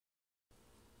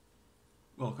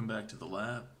Welcome back to the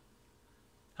lab.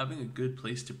 Having a good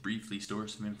place to briefly store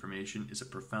some information is a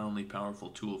profoundly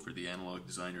powerful tool for the analog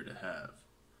designer to have.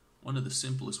 One of the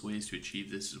simplest ways to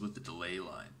achieve this is with the delay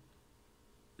line.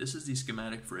 This is the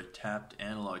schematic for a tapped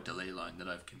analog delay line that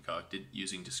I've concocted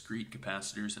using discrete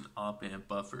capacitors and op-amp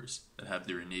buffers that have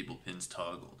their enable pins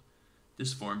toggled.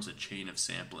 This forms a chain of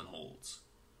sample and holds.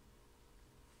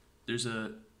 There's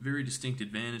a very distinct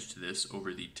advantage to this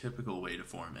over the typical way to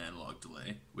form analog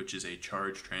delay, which is a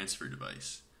charge transfer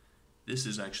device. This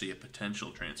is actually a potential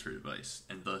transfer device,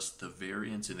 and thus the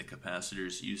variance in the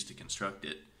capacitors used to construct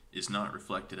it is not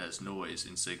reflected as noise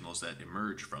in signals that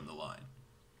emerge from the line.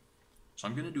 So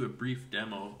I'm going to do a brief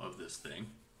demo of this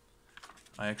thing.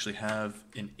 I actually have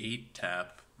an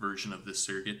 8-tap version of this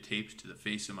circuit taped to the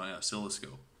face of my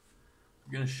oscilloscope.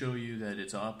 I'm going to show you that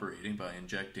it's operating by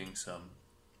injecting some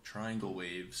triangle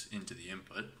waves into the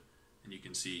input, and you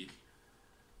can see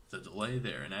the delay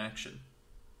there in action.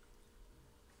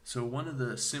 So one of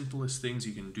the simplest things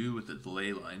you can do with the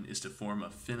delay line is to form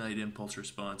a finite impulse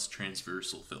response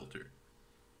transversal filter.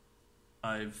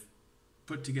 I've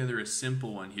put together a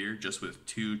simple one here just with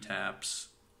 2 taps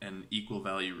and equal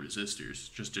value resistors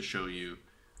just to show you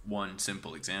one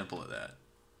simple example of that.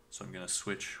 So I'm going to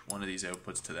switch one of these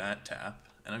outputs to that tap,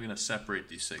 and I'm going to separate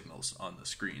these signals on the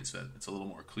screen so that it's a little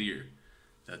more clear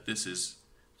that this is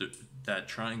that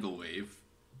triangle wave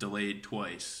delayed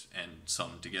twice and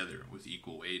summed together with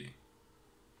equal weighting.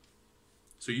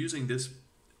 So using this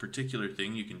particular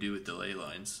thing you can do with delay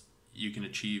lines, you can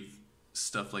achieve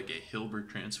stuff like a Hilbert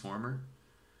transformer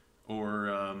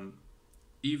or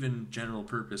even general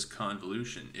purpose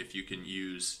convolution if you can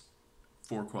use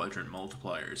 4-quadrant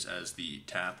multipliers as the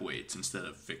tap weights instead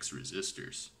of fixed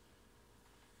resistors.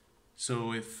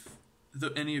 So if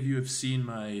any of you have seen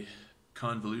my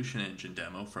convolution engine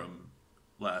demo from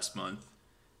last month,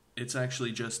 it's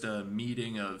actually just a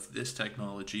meeting of this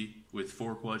technology with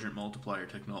 4-quadrant multiplier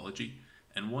technology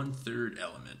and 1/3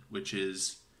 element, which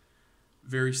is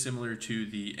very similar to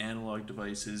the Analog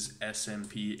Devices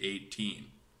SMP18,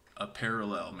 a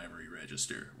parallel memory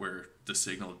register where the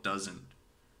signal doesn't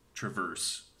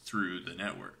traverse through the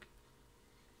network.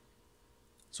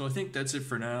 So I think that's it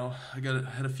for now. I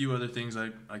had a few other things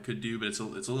I could do, but it's a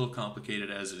little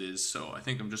complicated as it is, so I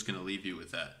think I'm just going to leave you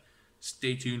with that.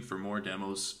 Stay tuned for more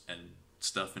demos and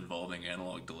stuff involving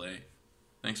analog delay.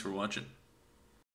 Thanks for watching.